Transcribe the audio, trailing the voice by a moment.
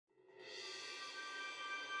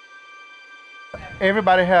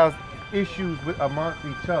Everybody has issues with amongst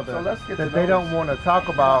each other that they don't want to talk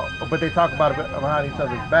about, but they talk about it behind each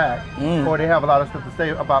other's back, or they have a lot of stuff to say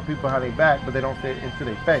about people behind their back, but they don't say it into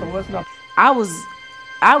their face. I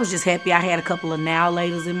was just happy I had a couple of now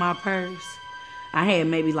laters in my purse. I had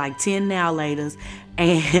maybe like 10 now laters,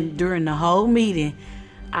 and during the whole meeting,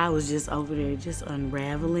 I was just over there just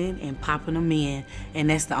unraveling and popping them in, and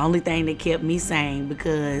that's the only thing that kept me sane,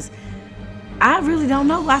 because I really don't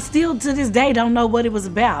know. I still to this day don't know what it was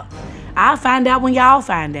about. I'll find out when y'all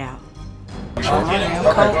find out. Say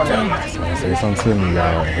something to me,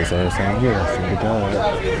 y'all. His ass ain't here.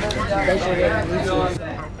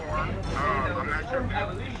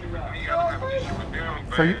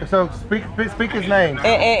 So speak his name.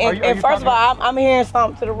 And first of all, I'm hearing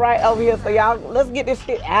something to the right over here. So y'all, let's get this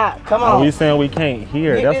shit out. Come on. We saying we can't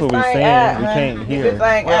hear. That's what we saying. We can't hear. Get this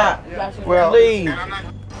thing out. Well, Please.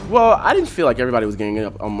 Well, I didn't feel like everybody was ganging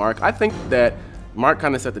up on Mark. I think that Mark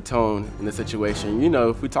kind of set the tone in the situation. You know,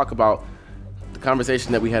 if we talk about the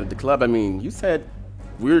conversation that we had at the club, I mean, you said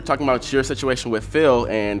we were talking about your situation with Phil,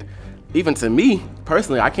 and even to me,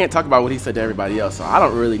 personally, I can't talk about what he said to everybody else, so I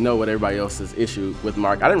don't really know what everybody else's issue with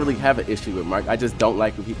Mark. I didn't really have an issue with Mark. I just don't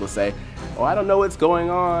like when people say, oh, I don't know what's going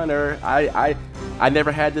on, or I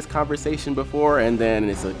never had this conversation before, and then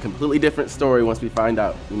it's a completely different story once we find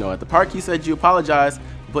out. You know, at the park, you said you apologized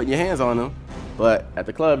for putting your hands on him, but at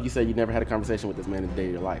the club, you said you never had a conversation with this man in the day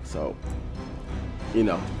of your life. So, you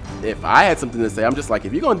know, if I had something to say, I'm just like,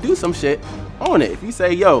 if you're gonna do some shit, own it. If you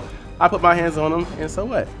say, yo, I put my hands on him, and so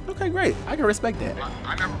what? Okay, great. I can respect that.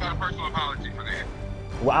 I never got a personal apology for that.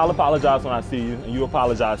 Well, I'll apologize when I see you, and you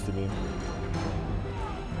apologize to me.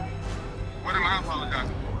 What am I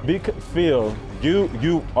apologizing for? Because Phil,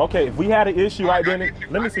 you okay? If we had an issue right then,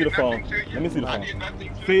 let me see the phone. Let me see the phone.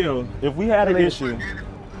 Phil, if we had an issue,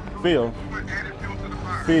 Phil.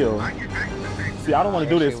 See, I don't want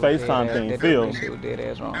to do this FaceTime thing, Phil.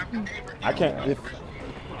 I can't. And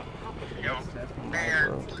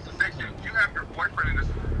section, you have your boyfriend in this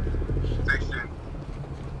section.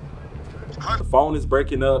 The phone is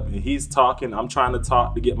breaking up and he's talking. I'm trying to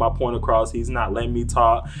talk to get my point across. He's not letting me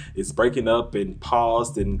talk. It's breaking up and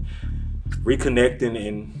paused and reconnecting,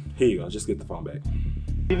 and here you go. Just get the phone back.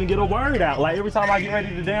 Even get a word out. Like every time I get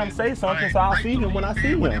ready to damn say something, so I'll see him when I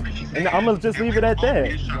see him. And I'm gonna just leave it at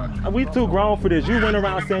that. We too grown for this. You went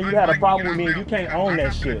around saying you had a problem with me and you can't own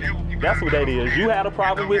that shit. That's what that is. You had a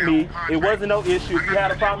problem with me. It wasn't no issue. If you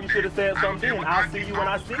had a problem, you should have said something then. I'll see you when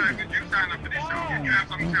I see you.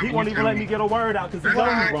 He won't even let me get a word out because he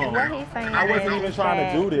knows me wrong. I wasn't even trying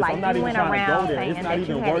to do this. I'm not even trying to go there. It's not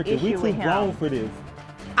even working. We too grown for this.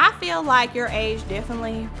 I feel like your age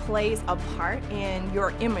definitely plays a part in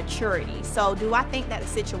your immaturity. So do I think that the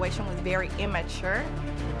situation was very immature?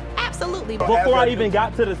 Absolutely. Before I even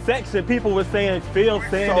got to the section, people were saying, Phil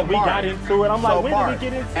saying that we got into it. I'm like, when did we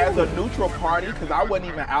get into it? As a neutral party, because I wasn't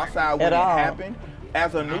even outside when it happened,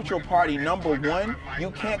 as a neutral party, number one,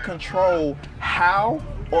 you can't control how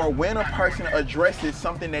or when a person addresses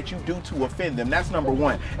something that you do to offend them. That's number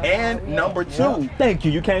one. And number two. Thank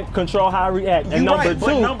you. You can't control how I react. And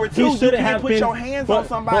number two, he shouldn't have put your hands on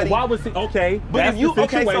somebody. But why was he, okay, but that's if you, the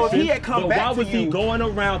situation, okay, so if he had come back why was he going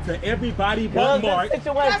around to everybody but Mark? That's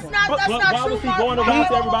not why was he going around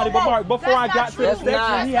to everybody but Mark? Before I got to the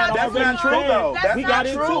section, he had already said he got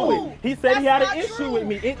into it. He said he had an issue with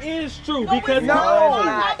me. It is true because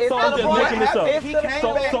so I'm just making this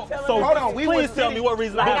up. So hold on, please tell me what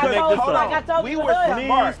reason I have to make this up. We were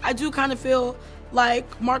smart. I do kind of feel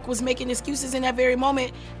like Mark was making excuses in that very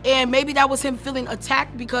moment, and maybe that was him feeling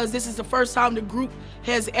attacked because this is the first time the group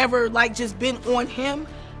has ever like just been on him,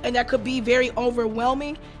 and that could be very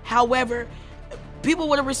overwhelming. However, people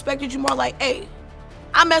would have respected you more like, hey,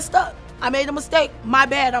 I messed up. I made a mistake. My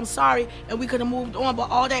bad. I'm sorry. And we could have moved on.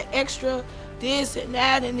 But all that extra this and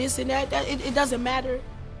that and this and that, it doesn't matter.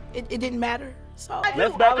 It didn't matter. So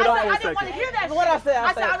let's back it up for a second. I didn't want to hear that shit. What I said,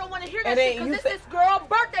 I said I don't want to hear that shit because it's this girl's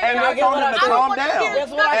birthday. And I told him to calm down.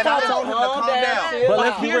 And I told him to calm down. But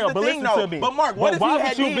let's be real, but listen to me. But Mark, what if he had why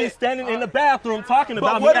would you be standing in the bathroom talking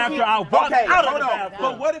about me after I walked out of the bathroom?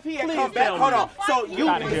 But what if he had come back? Hold on. So you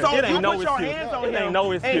put your hands on him. It ain't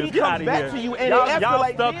no excuse. And he comes back to you and it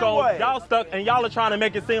escalates. Y'all stuck and y'all are trying to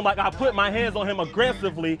make it seem like I put my hands on him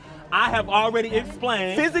aggressively. I have already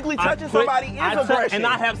explained. Physically touching somebody is aggression. And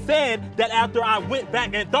I have said that after I went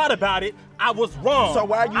back and thought about it, I was wrong. So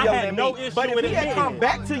why are you yelling at me? No issue but if he had come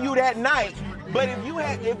back to you that night, if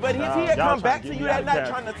he had come back to you that night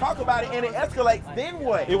trying to talk about it and it escalates, then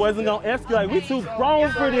what? It wasn't gonna escalate. We too grown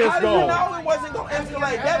for this, though. How do you know it wasn't gonna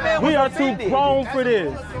escalate? That man was offended. We are too grown for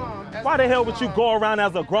this. Why the hell would you go around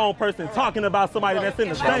as a grown person talking about somebody that's in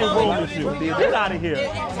the same room as you? Get out of here,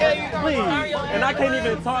 please. And I can't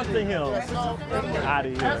even talk to him. Get out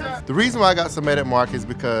of here. The reason why I got so mad at Mark is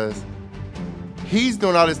because he's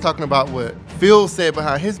doing all this talking about what Phil said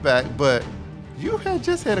behind his back, but you had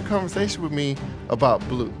just had a conversation with me about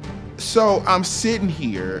Blue. So I'm sitting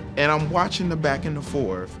here and I'm watching the back and the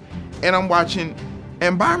forth, and I'm watching,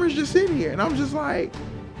 and Byron's just sitting here, and I'm just like,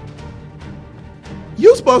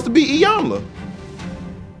 you supposed to be Iyanla.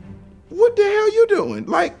 What the hell you doing?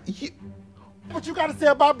 Like, What you got to say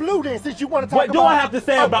about Blue then, since you want to talk about... What do I have to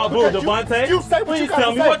say about Blue, Devontae? Please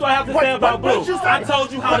tell me, what do I have to say about Blue? I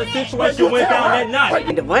told you how the situation went down that night.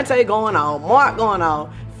 Devontae going on, Mark going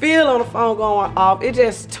on, Phil on the phone going off.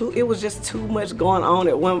 It was just too much going on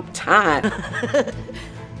at one time.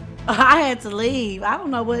 I had to leave. I don't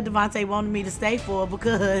know what Devontae wanted me to stay for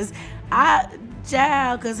because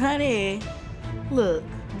cause honey, look,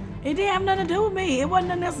 it didn't have nothing to do with me. It wasn't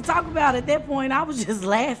nothing else to talk about at that point. I was just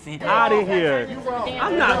laughing. Out of here.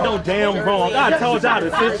 I'm not no damn wrong. I told y'all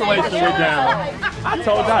the situation went down. I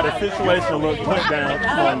told y'all the situation went down.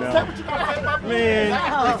 Come on now. Man.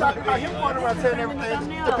 He's talking about him going around telling everything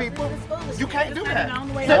to people. You can't do that.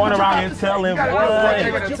 Going around and telling what?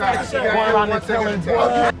 Going around and telling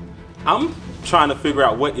what? I'm trying to figure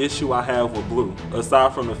out what issue I have with Blue,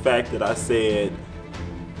 aside from the fact that I said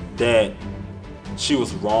that she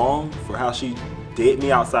was wrong for how she did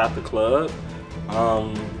me outside the club.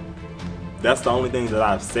 That's the only thing that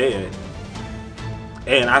I've said.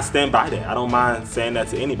 And I stand by that. I don't mind saying that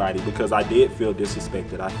to anybody because I did feel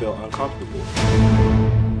disrespected. I felt uncomfortable.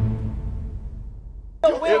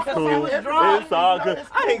 It's cool. It's all good.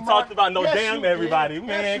 I ain't talked about no damn everybody.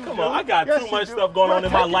 Man, come on. I got too much stuff going on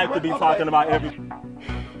in my life to be talking about everybody.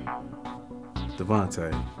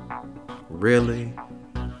 Devontae, really?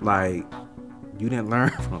 Like, you didn't learn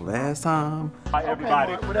from last time?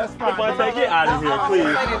 Everybody. Devontae, get out of here,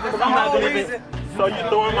 please. I'm not gonna even... So you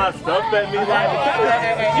throwing my stuff at me like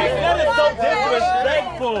that is so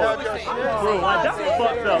disrespectful. Bro, like, that's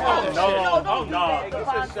fucked up. Oh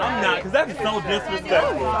no. I'm not, because that's so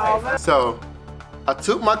disrespectful. So, I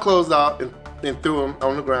took my clothes off and threw them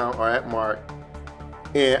on the ground or at Mark,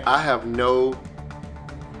 and I have no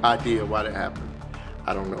idea why that happened.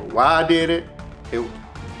 I don't know why I did it.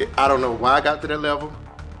 I don't know why I got to that level.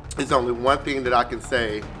 There's only one thing that I can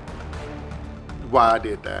say why I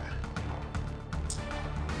did that.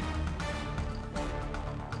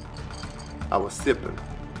 I was sipping.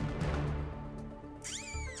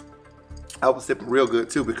 I was sipping real good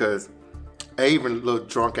too because Avon, little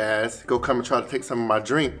drunk ass, go come and try to take some of my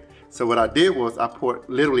drink. So what I did was I poured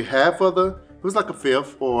literally half of it was like a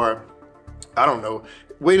fifth or I don't know.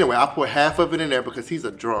 Well, anyway, I poured half of it in there because he's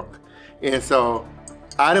a drunk. And so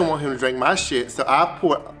I didn't want him to drink my shit. So I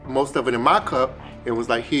poured most of it in my cup and was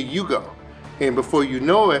like, here you go. And before you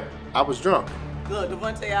know it, I was drunk. Look,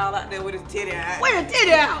 Devontae all out there with his titty out. Where his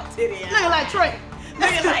titty out? Titty out. Looking like Trey.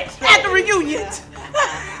 Looking like Trey. At the reunions.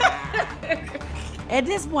 At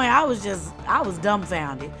this point, I was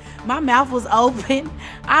dumbfounded. My mouth was open.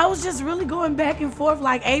 I was just really going back and forth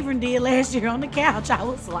like Avon did last year on the couch. I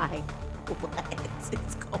was like, what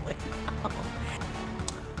is going on?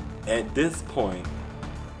 At this point,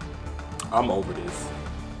 I'm over this.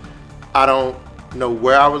 I don't know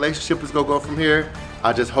where our relationship is gonna go from here.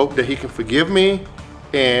 I just hope that he can forgive me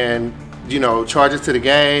and, you know, charge it to the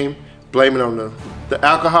game, blame it on the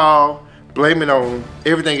alcohol, blame it on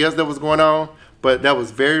everything else that was going on. But that was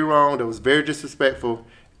very wrong, that was very disrespectful,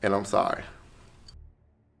 and I'm sorry.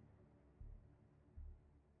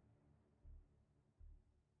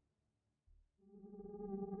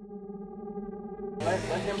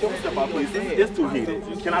 It's too heated.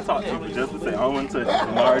 Can I talk to you for just a second? I want to touch you.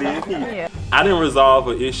 I'm already in heat. Yeah. I didn't resolve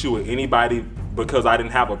an issue with anybody because I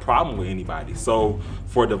didn't have a problem with anybody. So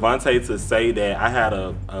for Devontae to say that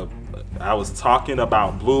I was talking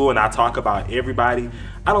about Blue and I talk about everybody,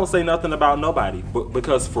 I don't say nothing about nobody. But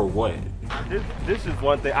because for what? This is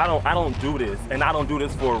one thing. I don't do this, and I don't do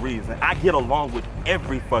this for a reason. I get along with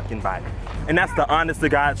every fucking body. And that's the honest to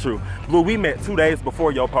God truth. Blue, we met 2 days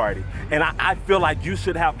before your party. And I feel like you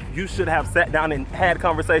should have sat down and had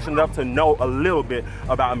conversations up to know a little bit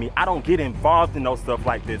about me. I don't get involved in no stuff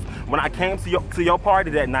like this. When I came to your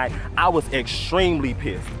party that night, I was extremely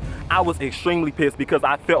pissed. I was extremely pissed because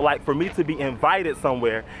I felt like for me to be invited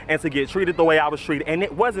somewhere and to get treated the way I was treated, and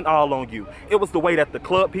it wasn't all on you. It was the way that the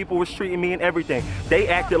club people was treating me and everything. They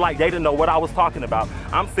acted like they didn't know what I was talking about.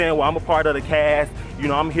 I'm saying, well, I'm a part of the cast. You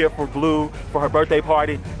know, I'm here for Blue for her birthday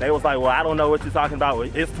party. They was like, well, I don't know what you're talking about.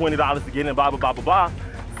 It's $20 to get in, blah, blah, blah, blah, blah.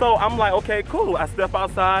 So I'm like, okay, cool. I step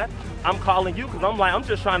outside, I'm calling you because I'm like, I'm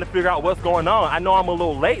just trying to figure out what's going on. I know I'm a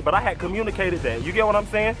little late, but I had communicated that. You get what I'm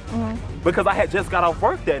saying? Because I had just got off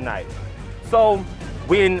work that night. So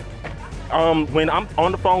when I'm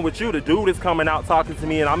on the phone with you, the dude is coming out talking to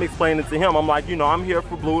me and I'm explaining to him, I'm like, you know, I'm here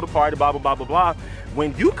for Blue, the party, blah, blah, blah, blah, blah.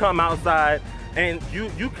 When you come outside and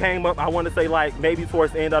you came up, I want to say like maybe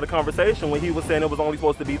towards the end of the conversation when he was saying it was only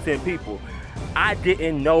supposed to be 10 people. I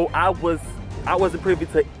didn't know, I wasn't privy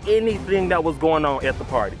to anything that was going on at the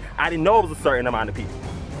party. I didn't know it was a certain amount of people.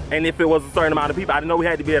 And if it was a certain amount of people, I didn't know we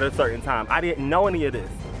had to be at a certain time. I didn't know any of this.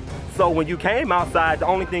 So when you came outside, the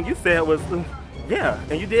only thing you said was, yeah,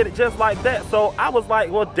 and you did it just like that. So I was like,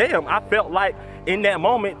 well, damn, I felt like in that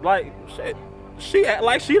moment, like, shit, she act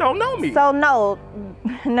like she don't know me. So no.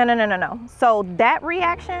 So that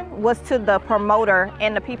reaction was to the promoter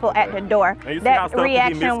and the people at the door. That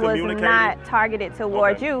reaction was not targeted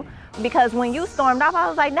towards you. Because when you stormed off, I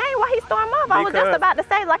was like, dang, why he stormed off? I was just about to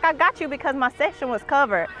say, like, I got you because my section was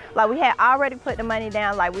covered. Like, we had already put the money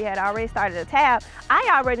down. Like, we had already started a tab. I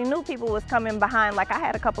already knew people was coming behind. Like, I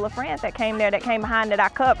had a couple of friends that came there that came behind that I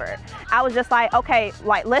covered. I was just like, okay,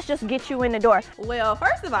 like, let's just get you in the door. Well,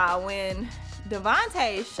 first of all, when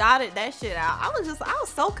Devontae shouted that shit out, I was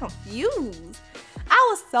so confused. I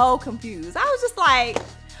was just like,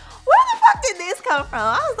 where the fuck did this come from?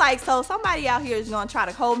 I was like, so somebody out here is gonna try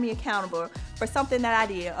to hold me accountable for something that I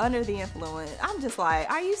did under the influence. I'm just like,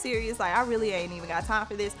 are you serious? Like, I really ain't even got time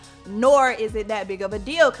for this, nor is it that big of a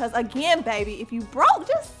deal. Cause again, baby, if you broke,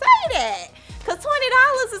 just say that. Cause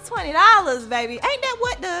 $20 is $20, baby. Ain't that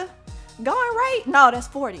what the going rate? No, that's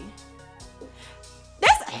 40.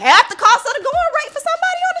 That's half the cost of the going rate for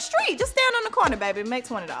somebody on the street. Just stand on the corner, baby, make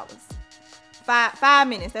 $20. 5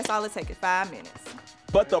 minutes, that's all it takes, 5 minutes.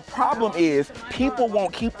 But the problem is people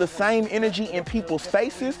won't keep the same energy in people's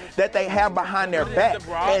faces that they have behind their back.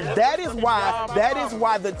 And that is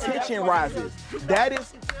why the tension rises. That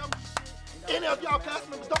is any of y'all cast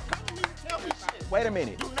members don't come to me and tell me shit. Wait a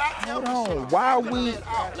minute. Hold on. Why are we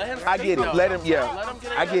I get it. Let him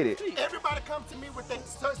I get it. Everybody come to me with their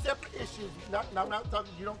separate issues. I'm not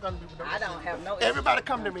talking, you don't come to me with no I don't have no issue. Everybody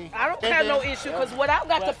come to me. I don't have no issue because what I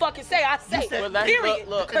got to fucking say, I say. Period.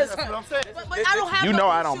 That's what I'm saying. But I don't have no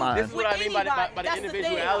I don't mind. This is what I mean by the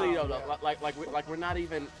individuality though. Like we're not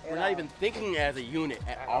even thinking as a unit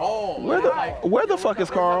at all. Where the fuck is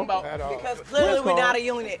Carl? Because clearly we're not a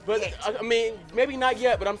unit. But I mean, maybe not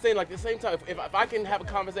yet. But I'm saying like at the same time, if I can have a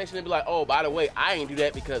conversation and be like, oh, by the way, I ain't do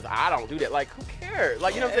that because I don't do that. Like, who cares?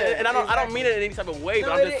 Like, you know what I'm saying? And I don't mean it in any type of way,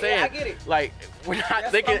 but I'm just saying, I get it. Like, we're not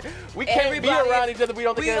thinking, we can't be around each other. We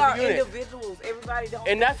don't think as a unit. We are individuals. Everybody don't.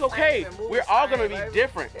 And that's okay. We're all gonna be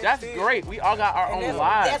different. That's great. We all got our own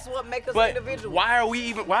lives. That's what makes us individuals. Why are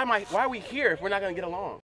we here if we're not gonna get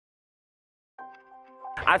along?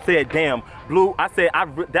 I said, damn, Blue, I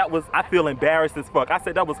feel embarrassed as fuck. I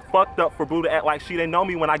said that was fucked up for Blue to act like she didn't know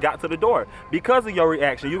me when I got to the door. Because of your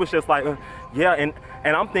reaction, you was just like, yeah, and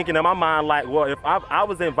I'm thinking in my mind like, well, if I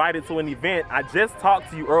was invited to an event, I just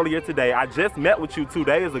talked to you earlier today, I just met with you 2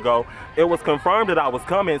 days ago, it was confirmed that I was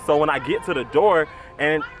coming, so when I get to the door,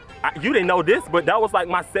 and you didn't know this, but that was like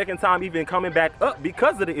my second time even coming back up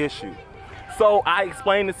because of the issue. So I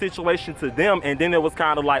explained the situation to them, and then it was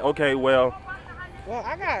kind of like, okay, well,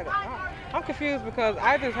 I'm confused because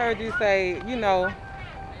I just heard you say, you know,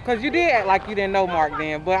 because you did act like you didn't know Mark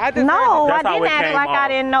then, but I just I didn't act like I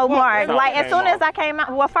didn't know Mark. Like as soon as I came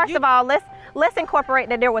out, well, first of all, let's incorporate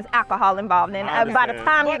that there was alcohol involved, and by the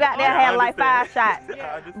time you got there, I had like 5 shots.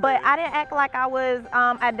 But I didn't act like I was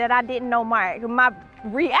that I didn't know Mark. My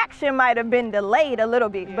reaction might have been delayed a little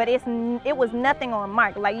bit, but it was nothing on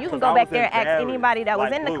Mark. Like you can go back there and ask anybody that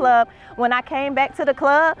was in the club. When I came back to the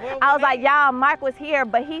club, I was like, y'all, Mark was here,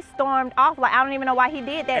 but he stormed off. Like I don't even know why he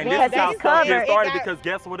did that because he's covered. Because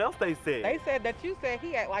guess what else they said? They said that you said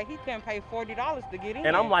he act like he couldn't pay $40 to get in.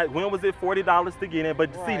 And I'm like, when was it $40 to get in?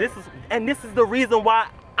 But see, this is the reason why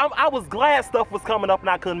I was glad stuff was coming up and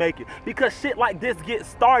I couldn't make it. Because shit like this gets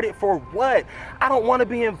started for what? I don't want to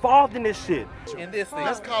be involved in this shit. In this thing,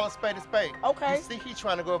 let's call a spade a spade. Okay. You see, he's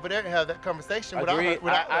trying to go over there and have that conversation. I agree.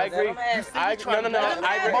 I agree. I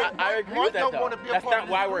agree with that, though. That's not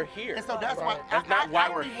why we're here. And so that's why. That's not why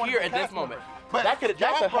we're here at this moment. But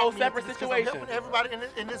that's a whole separate situation. Everybody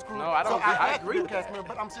in this group. No, I don't. I agree.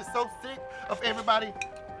 But I'm just so sick of everybody.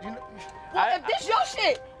 Well, if this your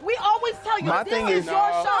shit, we always tell you this is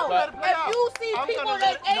your show. If you see people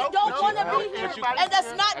that don't want to be here and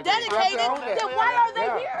that's not dedicated, then why are they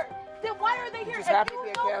here? Then why are they here? Just happy to be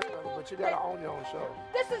a cast member. But you gotta own your own show.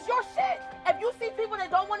 This is your shit. If you see people that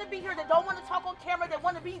don't want to be here, that don't want to talk on camera, that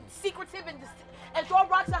want to be secretive and throw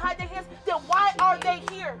rocks and hide their hands, then why are they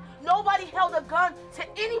here? Nobody held a gun to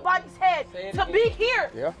anybody's head to be here.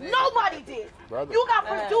 Yeah. Nobody did. Brother. You got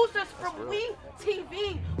producers from We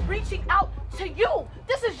TV reaching out to you.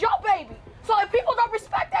 This is your baby. So if people don't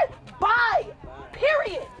respect that, bye.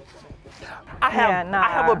 Period. I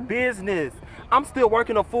have a business. I'm still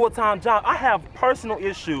working a full-time job. I have personal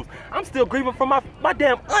issues. I'm still grieving from my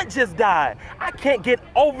damn aunt just died. I can't get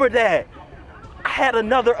over that. I had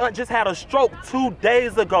another aunt just had a stroke 2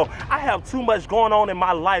 days ago. I have too much going on in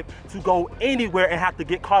my life to go anywhere and have to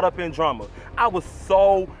get caught up in drama. I was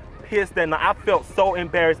so pissed that night. I felt so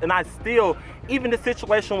embarrassed, and I still, even the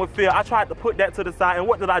situation with Phil, I tried to put that to the side, and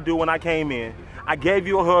what did I do when I came in? I gave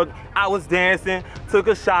you a hug, I was dancing, took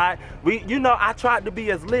a shot. I tried to be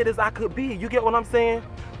as lit as I could be. You get what I'm saying?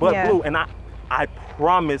 But yeah. Blue, and I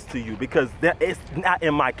promise to you, because it's not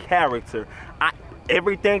in my character.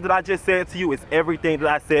 Everything that I just said to you is everything that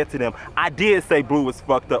I said to them. I did say Blue was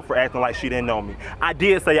fucked up for acting like she didn't know me. I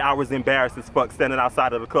did say I was embarrassed as fuck standing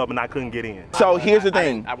outside of the club and I couldn't get in. So here's the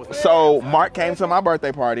thing. So Mark came to my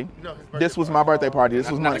birthday party. This was my birthday party. This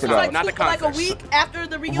was months ago. Like a week after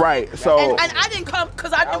the reunion. Right. So and I didn't come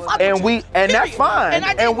because I didn't fuck with you. And that's fine.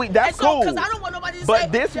 And that's cool. Because I don't want nobody to but say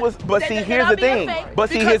this was. But see, here's the thing.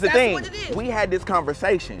 Here's the thing. We had this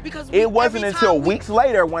conversation. It wasn't until weeks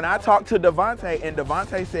later when I talked to Devontae, and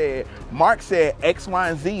Devontae said, Mark said X, Y,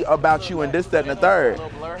 and Z about you and this, that, and the third.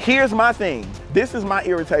 Here's my thing. This is my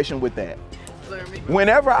irritation with that.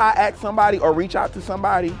 Whenever I ask somebody or reach out to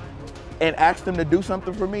somebody and ask them to do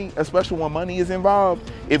something for me, especially when money is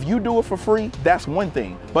involved, if you do it for free, that's one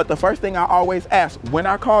thing. But the first thing I always ask when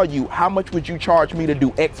I call you, how much would you charge me to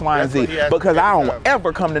do X, Y, and Z? Because I don't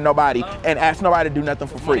ever come to nobody and ask nobody to do nothing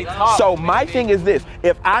for free. So my thing is this,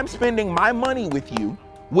 if I'm spending my money with you,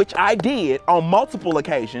 which I did on multiple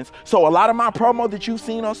occasions. So a lot of my promo that you've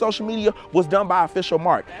seen on social media was done by Official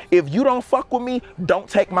Mark. If you don't fuck with me, don't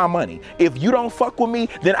take my money. If you don't fuck with me,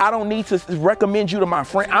 then I don't need to recommend you to my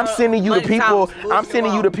friend. I'm sending you to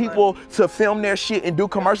people, to film their shit and do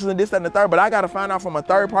commercials and this, that, and the third, but I gotta find out from a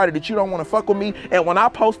third party that you don't wanna fuck with me. And when I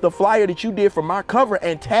post the flyer that you did for my cover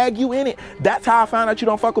and tag you in it, that's how I found out you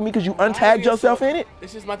don't fuck with me, because you untagged yourself in it.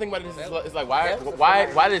 It's just my thing about it. It's like,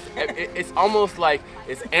 why does, it's almost like,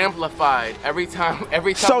 it's amplified every time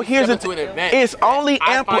so here's we step into an event. It's only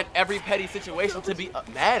I find every petty situation to be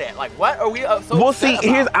mad at. Like, what are we so well, see,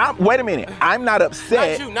 wait a minute. I'm not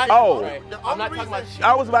upset. Not you, right? I'm not talking about you.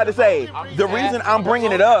 I was about to say, the reason I'm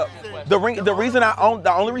bringing it up,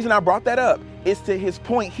 the only reason I brought that up is to his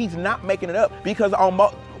point. He's not making it up because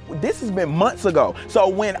this has been months ago. So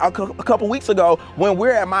when a couple weeks ago, when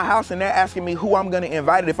we're at my house and they're asking me who I'm gonna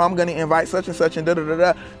invite, if I'm gonna invite such and such and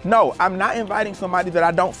da-da-da-da, no, I'm not inviting somebody that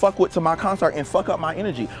I don't fuck with to my concert and fuck up my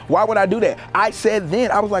energy. Why would I do that? I said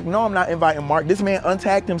then, I was like, no, I'm not inviting Mark. This man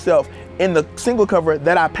untagged himself in the single cover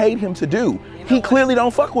that I paid him to do. He clearly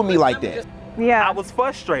don't fuck with me like that. Yeah. I was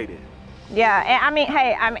frustrated. Yeah, and I mean,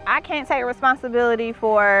 I can't take responsibility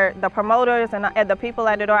for the promoters and the people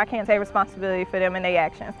at the door. I can't take responsibility for them and their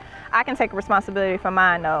actions. I can take responsibility for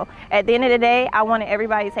mine, though. At the end of the day, I wanted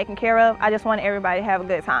everybody taken care of. I just wanted everybody to have a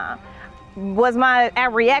good time. Was my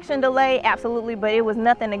reaction delayed? Absolutely, but it was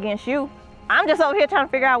nothing against you. I'm just over here trying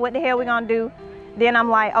to figure out what the hell we're gonna do. Then I'm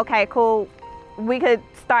like, okay, cool. We could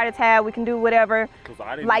start a tab, we can do whatever.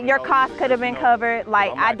 Like your cost could have been covered.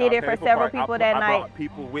 Like I did it for several people that night. I brought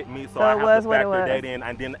people with me, so I have to factor that in.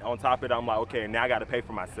 And then on top of it, I'm like, okay, now I got to pay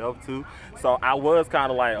for myself too. So I was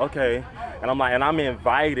kind of like, okay, and I'm like, and I'm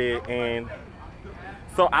invited, and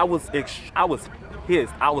so I was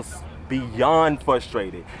pissed. I was beyond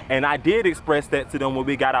frustrated, and I did express that to them when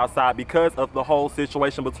we got outside because of the whole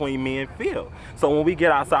situation between me and Phil. So when we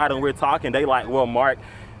get outside and we're talking, they like, well, Mark,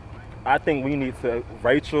 I think we need to,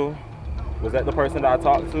 Rachel, was that the person that I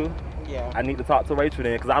talked to? Yeah. I need to talk to Rachel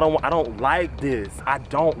then, because I don't like this. I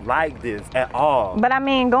don't like this at all. But I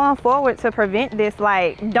mean, going forward to prevent this,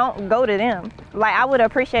 like, don't go to them. Like, I would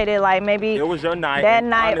appreciate it, like, maybe it was your night, that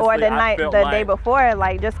night, honestly, or the day before,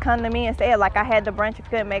 like, just come to me and say it. Like, I had the brunch, if you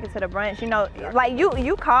couldn't make it to the brunch, you know, like,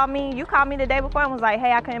 you called me the day before and was like,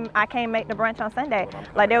 hey, I can't make the brunch on Sunday.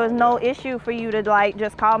 Like, there was no issue for you to, like,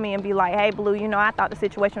 just call me and be like, hey, Blue, you know, I thought the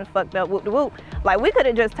situation was fucked up, whoop de whoop. Like, we could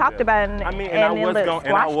have just talked about it and I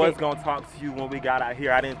was going to talk to you when we got out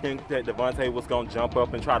here. I didn't think that Devontae was going to jump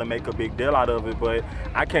up and try to make a big deal out of it, but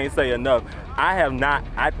I can't say enough. I have not,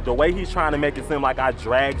 the way he's trying to make it seem like I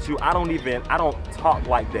dragged you, I don't talk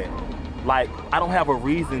like that. Like, I don't have a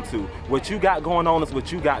reason to. What you got going on is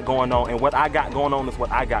what you got going on, and what I got going on is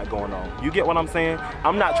what I got going on. You get what I'm saying?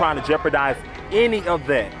 I'm not trying to jeopardize any of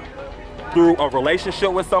that through a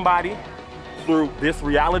relationship with somebody, through this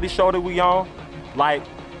reality show that we on. Like,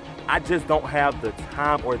 I just don't have the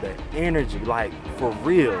time or the energy, like, for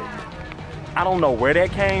real. I don't know where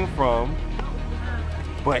that came from,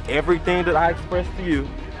 but everything that I expressed to you,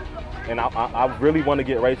 and I really want to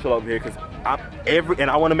get Rachel over here, because I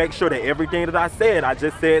want to make sure that everything that I said, I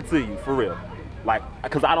just said to you, for real. Like,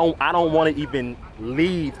 because I don't want to even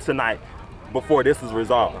leave tonight before this is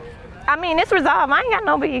resolved. I mean, it's resolved. I ain't got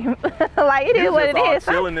no beef. Like, it is what it is.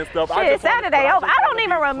 Chilling and stuff. Shit, Saturday. I don't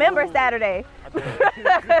even remember Saturday.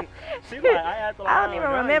 I don't even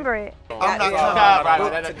remember it. I'm not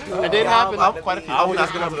Right. It didn't happen. I was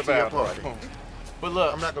just going to the bathroom. But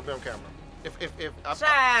look, I'm not going to be on camera. If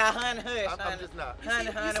Child, honey, hush, I'm just not. Honey,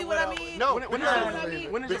 You see what I mean? No, When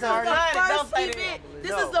is the first event?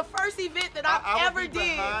 This is the first event that I ever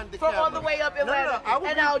did from on the way up in Atlanta.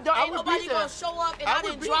 And now ain't nobody gonna show up and I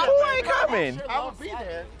didn't drop. Who ain't coming? I would be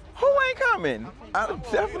there. Who ain't coming? I'm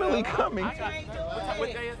definitely coming.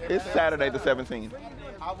 It's Saturday the 17th.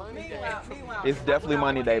 It's definitely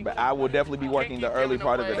Monday day, but I will definitely be working the early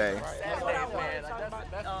part of the day.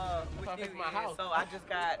 So I just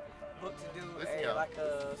got booked to do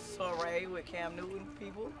a soiree with Cam Newton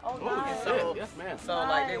people. Oh, nice. So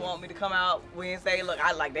like they want me to come out Wednesday. Look,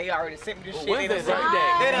 they already sent me the shit. They done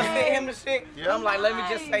sent him the shit. Yeah. I'm like, let me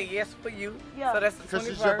just say yes for you. Yeah. So that's the 21st. Because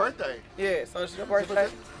it's your birthday. Yeah, so it's your birthday.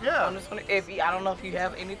 Yeah. On the 20th. I don't know if you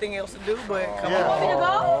have anything else to do, but come Yeah.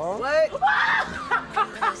 on. Go? What?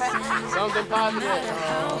 something positive.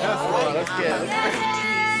 Let's get it.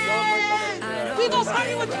 We gonna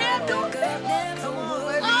party with Cam Newton?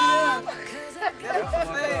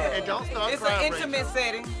 And don't start It's crying, an intimate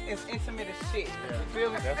setting. It's intimate as shit. You feel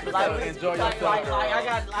me? Like, enjoy yourself, girl.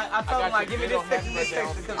 I told him, like, give me this section,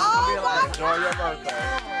 because it's gonna be like, Enjoy your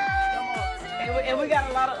birthday. and we got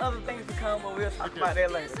a lot of other things to come, but we'll talk about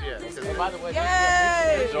that later. And by the way,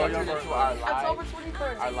 Yay! enjoy your birthday. October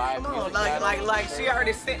 21st. Our live. Come on, like she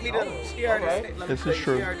already sent me the. She already sent. This is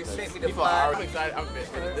true. She already sent me the People are flyer. excited. I'm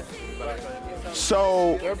excited.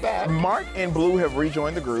 So Mark and Blue have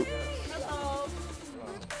rejoined the group.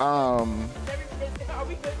 Are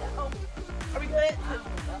we good? Are we good?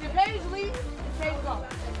 Did Paige leave? Did Paige go?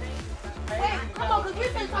 Hey, come on, because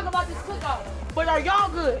we've been talking about this cook-off. But are y'all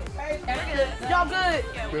good? Y'all good?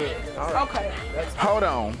 Good. Okay. Hold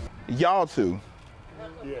on. Y'all two.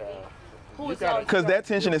 Yeah. Who is y'all? Because that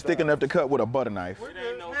tension is thick enough to cut with a butter knife. I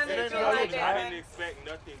didn't expect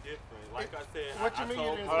nothing different. Like I said, What you mean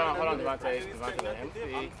you didn't Hold on, Devontae.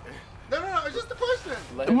 MC. No, it's just a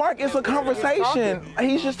question. Mark, it's a conversation.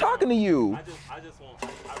 He's just talking to you. I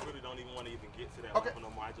really don't even want to even get to that level no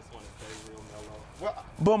more. I just want to stay real mellow.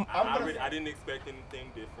 Well, I didn't expect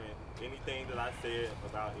anything different. Anything that I said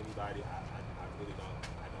about anybody, I really don't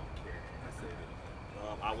care. I said it.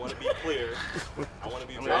 I want to be clear. I want to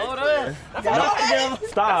be very clear.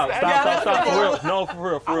 Stop. For real. No, for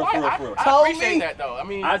real. I appreciate that though. I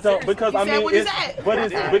mean, I don't, because I mean,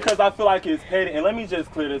 it's because I feel like it's petty. And let me just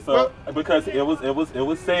clear this up, because it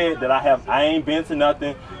was said that I ain't been to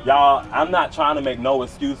nothing, y'all. I'm not trying to make no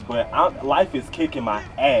excuse, but life is kicking my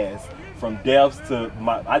ass. From deaths to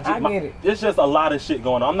it's just a lot of shit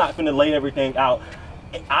going on. I'm not finna lay everything out.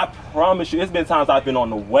 I promise you, it's been times I've been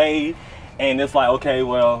on the way, and it's like, okay,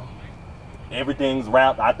 well, everything's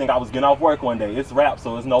wrapped. I think I was getting off work one day. It's wrapped,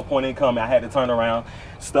 so there's no point in coming. I had to turn around.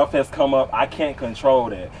 Stuff has come up. I can't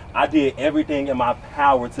control that. I did everything in my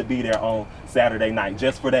power to be there on Saturday night,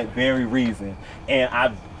 just for that very reason.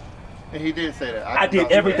 And he did say that. I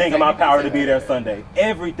did everything in my power to be there Sunday.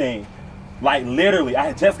 Everything. Like, literally, I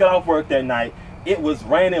had just got off work that night. It was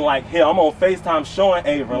raining like hell. I'm on FaceTime showing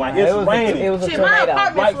Avon. Like, it's raining. It was a tornado.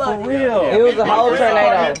 Like, for real. It was a whole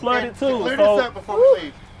tornado. It flooded too. Clear this up before we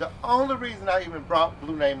leave. The only reason I even brought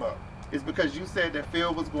Blue name up is because you said that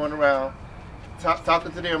Phil was going around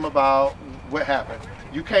talking to them about what happened.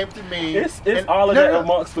 You came to me. It's all of that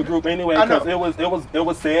amongst the group anyway, because it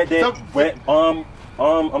was said that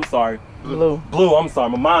I'm sorry. Blue, I'm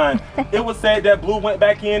sorry, my mind. It was said that Blue went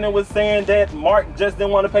back in and was saying that Mark just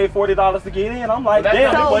didn't want to pay $40 to get in. I'm like,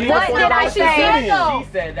 damn. So what did I say? She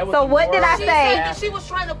said that was so what did I say? She said that she was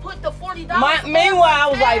trying to put the $40. Meanwhile, I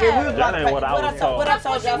was like, that ain't what I was told. What I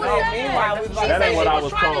told y'all. Meanwhile, we was like, that ain't what I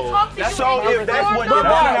was told. So if that's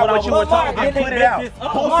what you were talking, then put it out.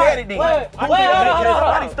 Who said it then?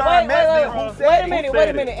 Wait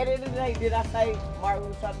a minute. At the end of the day, did I say Mark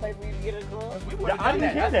was trying to pay for you to get a girl? I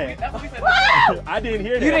didn't hear that. I didn't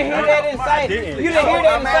hear that. You didn't hear that and say. You didn't hear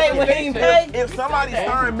that and say when he didn't pay. If somebody's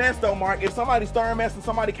stirring mess though, Mark, if somebody's stirring mess and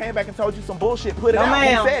somebody came back and told you some bullshit, put it out.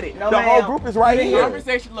 Who said it? The whole group is right here.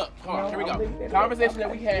 Conversation. Look, come on, here we go. Conversation that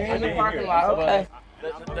we had in the parking lot was.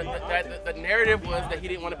 The narrative was that he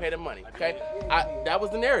didn't want to pay the money. Okay, that was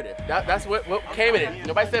the narrative. That's what came in it.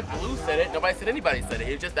 Nobody said Blue said it. Nobody said anybody said it.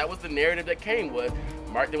 It just that was the narrative that came was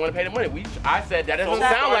Mark didn't want to pay the money. I said that doesn't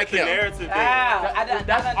sound like him.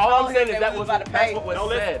 That's all I'm saying is that was what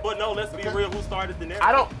was said. But no, let's be real. Who started the narrative?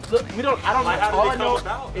 I don't know. All I know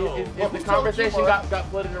is the conversation got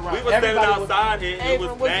flooded around. We were standing outside and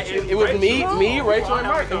it was me, Rachel, and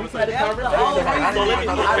Mark, and we had a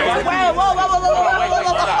conversation.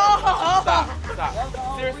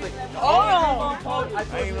 Stop. Seriously. I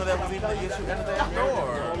didn't even know that was even an issue at that door.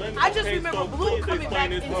 I just remember Blue coming back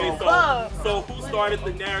into the club. So who started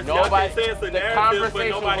the narrative? Nobody says the narrative, but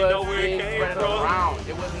nobody know where it came from.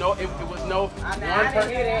 It was no one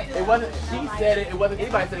person. It wasn't she said it. It wasn't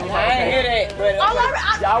anybody said it. I didn't hear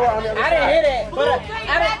that. Y'all were on the other side. I didn't hear that. Blue came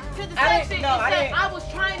back to the section and said I was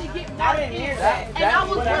trying to get Mark in. And I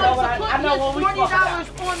was going to put his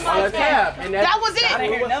 $40 on my tab. That was it. I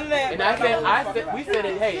didn't hear none of that. And we said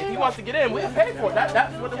it. Hey, if he wants to get in, we'll pay for it.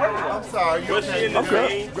 That's what the word was. I'm sorry. Was she in the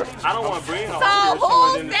scene? I don't want to bring her. So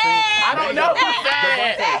who said? I don't know who said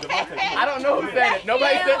it. I don't know who said it.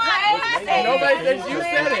 Nobody said you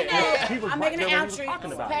said it. I'm making an entry.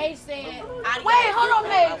 Paige said. Wait, hold on,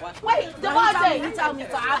 Paige. Wait, Devontae. He told me,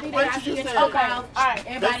 so I'll be there. I see you. Okay. All right.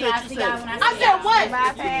 Everybody, I see y'all when I see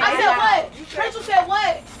I said what? Rachel said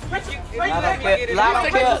what?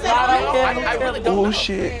 Oh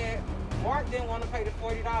shit. Mark didn't want to pay the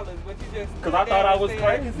 $40, but you just. Because I thought I was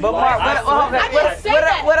crazy. But Mark, I didn't say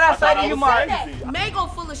that. What did I say to you, Mark? Mago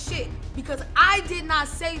full of shit because I did not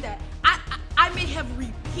say that. I may have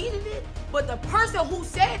repeated it, but the person who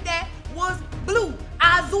said that was Blue,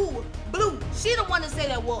 Azul, Blue. She the one to say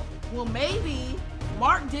that. Well, maybe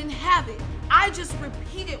Mark didn't have it. I just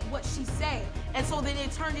repeated what she said, and so then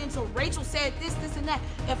it turned into Rachel said this, and that.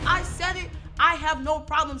 If I said it, I have no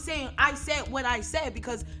problem saying I said what I said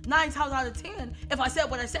because 9 times out of 10, if I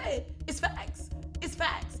said what I said, it's facts. It's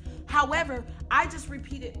facts. However, I just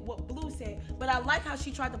repeated what Blue said, but I like how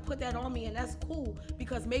she tried to put that on me, and that's cool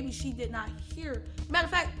because maybe she did not hear. Matter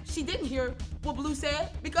of fact, she didn't hear what Blue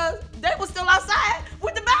said because they were still outside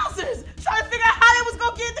with the bouncers trying to figure out how they was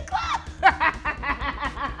gonna get in the club.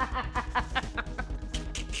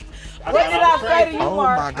 What did I say to you,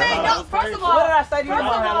 Mark? Hey, no, first of all, what did I say to you,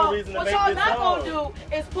 what y'all not gonna do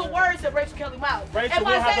is put words in Rachel Kelly's mouth. Rachel,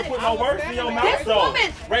 we have to put no words in your mouth. This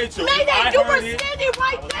woman, Rachel, Mayday, you were standing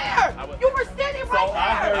right there. You were standing right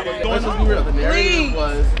there. Let's just be real. The narrative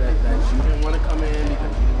was that you didn't want to come in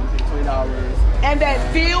because you didn't want to pay $20. And that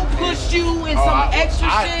Phil pushed you in some extra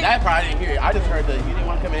shit. That part I didn't hear it. I just heard that you didn't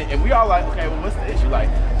want to come in, and we all like, okay, well, what's the issue? Like,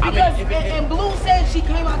 and Blue said she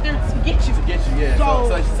came out there to get you. To get you, yeah.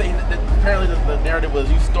 So she said that apparently the narrative was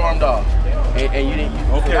you stormed off, and you didn't.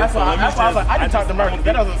 Okay, that's why I was like, I didn't talk to Mark.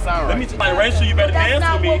 That doesn't sound right. Let me tell you, Rachel, you better dance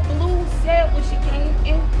with me. That's not what Blue said when she came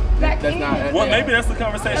in. Well, maybe that's the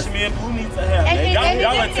conversation me and Blue need to have.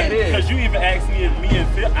 Y'all because you even asked me if me and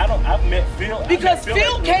Phil. I've met Phil. Because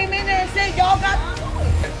Phil came in there and said y'all got.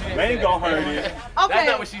 Mango heard it. Okay. That's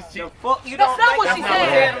not what she said. That's not what she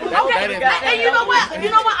said. Okay. And you know what?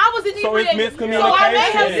 I was in So it's miscommunication. So I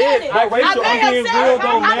may have said it. Like, Rachel, I'm being real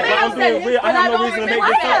though, man. I'm being real. I have no reason to make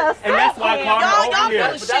this up. And that's why I called her over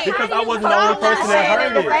here. Because I wasn't the only person that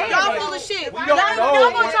heard it. Y'all full of shit.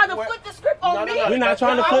 Y'all gonna try to flip the script on me. We're not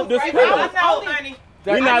trying to flip the script.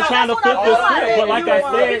 We're not trying to flip the script, but like I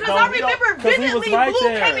said, because I remember vividly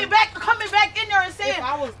Blue coming back in there and saying,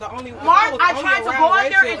 Mark, I tried to go out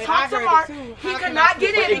there and talk to Mark. He could not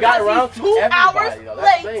get in because he's 2 hours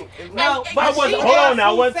late. No, but I wasn't. Hold on now,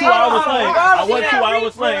 I wasn't 2 hours late. I wasn't 2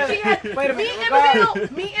 hours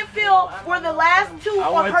late. Me and Phil were the last two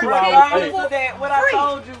on her team. What I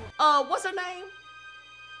told you. What's her name?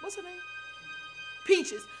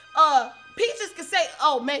 Peaches. Peaches could say,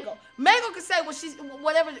 Mango. Mango could say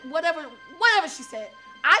whatever she said.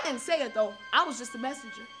 I didn't say it though. I was just a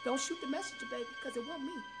messenger. Don't shoot the messenger, baby, because it wasn't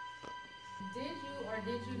me. Did you or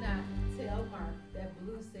did you not tell Mark that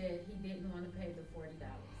Blue said he didn't want to pay the $40?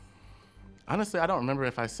 Honestly, I don't remember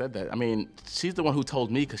if I said that. I mean, she's the one who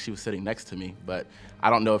told me because she was sitting next to me, but I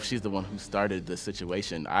don't know if she's the one who started the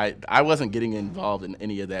situation. I wasn't getting involved in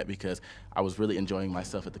any of that because I was really enjoying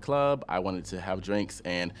myself at the club. I wanted to have drinks,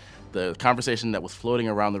 and the conversation that was floating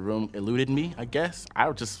around the room eluded me, I guess.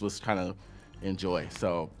 I just was trying to enjoy.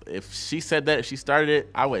 So if she said that, if she started it,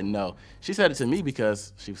 I wouldn't know. She said it to me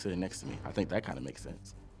because she was sitting next to me. I think that kind of makes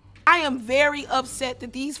sense. I am very upset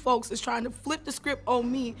that these folks is trying to flip the script on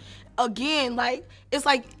me again. Like, it's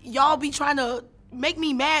like y'all be trying to make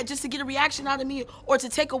me mad just to get a reaction out of me or to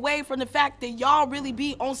take away from the fact that y'all really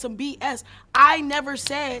be on some BS. I never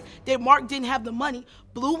said that Mark didn't have the money.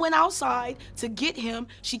 Blue went outside to get him.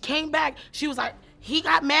 She came back. She was like, he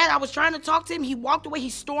got mad. I was trying to talk to him. He walked away.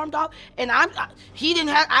 He stormed off. And I'm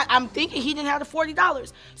thinking he didn't have the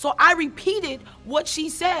 $40. So I repeated what she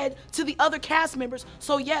said to the other cast members.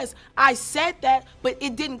 So yes, I said that, but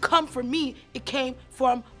it didn't come from me. It came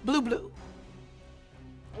from Blue.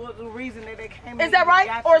 Well, the reason that they came is that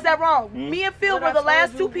right or is that wrong? Me and Phil were the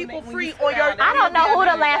last two people free on your. I don't know who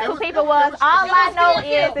the last two people was. All I know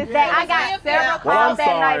is that I got several calls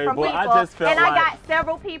that night from people, and I got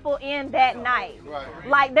several people in that night.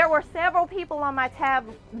 Like there were several people on my tab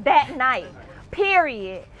that night.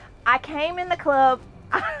 Period. I came in the club,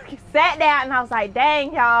 I sat down, and I was like,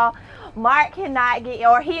 "Dang, y'all." Mark cannot get,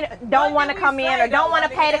 or he don't want to come in, or don't want to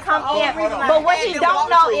pay to come in. But what he don't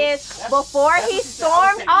know is, before he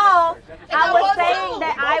stormed off, I was saying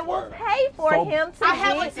that I will pay for him to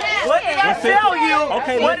get in. What did I tell you?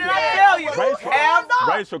 Okay, what did I tell you?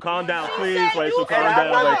 Rachel, calm down, please. Rachel, calm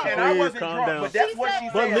down. Rachel, please calm down. But that's what she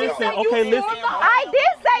said. But listen, okay, listen. I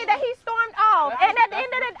did say that he stormed off, and at the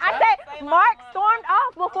end of the day, I said Mark stormed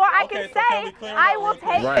off before I can say I will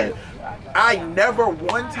take it. I never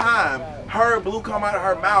one time heard Blue come out of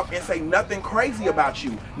her mouth and say nothing crazy about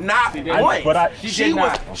you. Not once.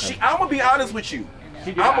 I'm gonna be honest with you.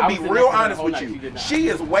 I'm gonna be real honest with you. She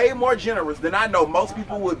is way more generous than I know most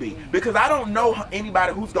people would be, because I don't know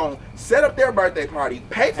anybody who's gonna set up their birthday party,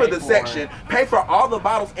 pay for the section, pay for all the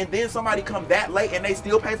bottles, and then somebody come that late and they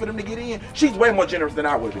still pay for them to get in. She's way more generous than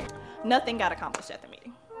I would be. Nothing got accomplished at the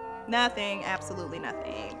meeting. Nothing, absolutely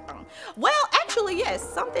nothing. Well, actually, yes,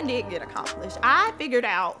 something did get accomplished. I figured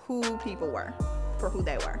out who people were for who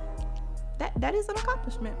they were. That is an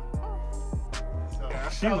accomplishment.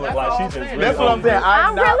 She looked like she just. That's what I'm saying.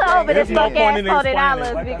 I'm really over this fuck ass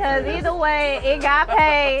 $40 because either way, it got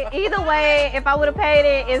paid. Either way, if I would have paid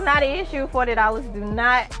it, it's not an issue. $40 do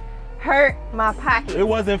not hurt my pocket. It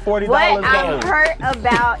wasn't $40. What I'm hurt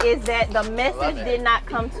about is that the message did not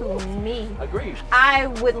come to me. Agreed. I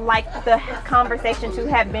would like the conversation to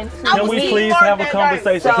have been to me. Can we please have a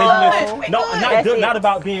conversation? So, not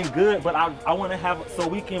about being good, but I want to have so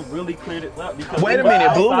we can really clear this up. Because wait a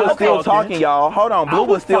minute, Blue was still talking, y'all. Hold on, Blue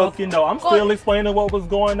was still talking though. I'm still explaining what was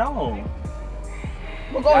going on.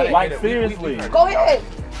 Well, go ahead. Like seriously. Go ahead.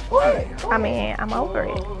 I mean, I'm over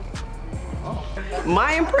it.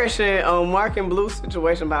 My impression on Mark and Blue's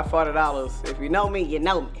situation about $40. If you know me, you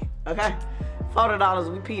know me. Okay?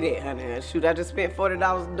 $40, we pee that, honey. Shoot, I just spent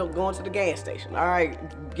 $40 going to the gas station. All right,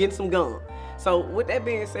 getting some gum. So with that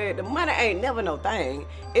being said, the money ain't never no thing.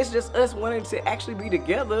 It's just us wanting to actually be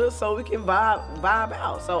together so we can vibe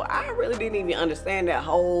out. So I really didn't even understand that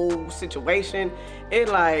whole situation. It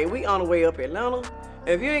like, we on the way up Atlanta.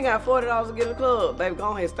 If you ain't got $40 to get in the club, baby, go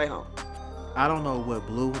ahead and stay home. I don't know what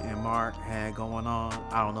Blue and Mark had going on.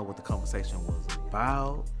 I don't know what the conversation was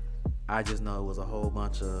about. I just know it was a whole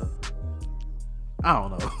bunch of, I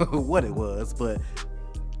don't know what it was, but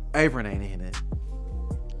Avery ain't in it.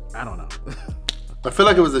 I don't know. I feel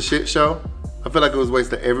like it was a shit show. I feel like it was a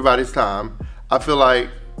waste of everybody's time. I feel like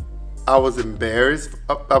I was embarrassed.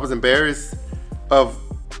 I was embarrassed of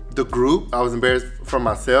the group. I was embarrassed for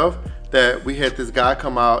myself that we had this guy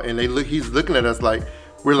come out and he's looking at us like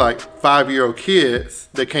we're like 5-year-old kids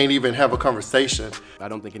that can't even have a conversation. I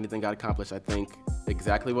don't think anything got accomplished. I think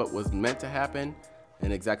exactly what was meant to happen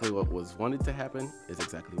and exactly what was wanted to happen is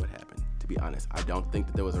exactly what happened, to be honest. I don't think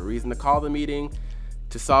that there was a reason to call the meeting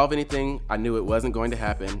to solve anything. I knew it wasn't going to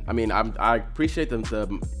happen. I mean, I appreciate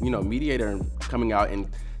the mediator coming out and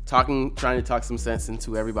trying to talk some sense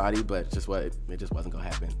into everybody, but it just wasn't gonna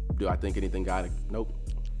happen. Do I think anything got it? Nope.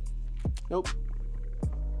 Nope.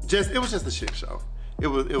 It was just a shit show. It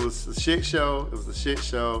was a shit show. It was a shit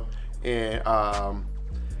show, and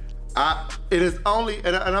it is only,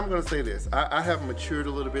 and I'm gonna say this. I have matured a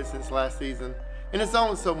little bit since last season, and it's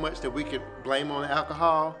only so much that we could blame on the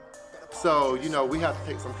alcohol. So we have to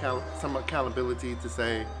take some accountability to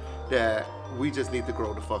say that we just need to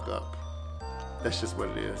grow the fuck up. That's just what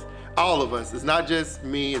it is. All of us. It's not just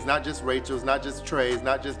me. It's not just Rachel. It's not just Trey. It's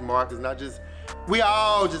not just Mark. It's not just. We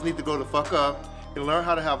all just need to grow the fuck up and learn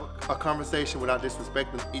how to have a conversation without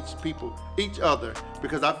disrespecting each other.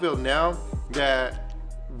 Because I feel now that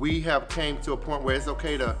we have came to a point where it's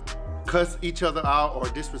okay to cuss each other out or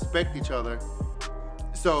disrespect each other.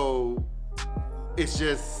 So it's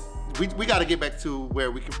just we got to get back to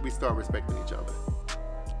where we start respecting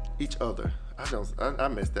each other. I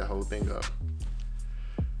messed that whole thing up.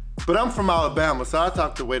 But I'm from Alabama, so I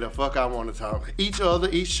talk the way the fuck I want to talk. Each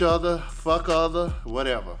other, fuck other,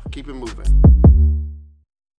 whatever. Keep it moving.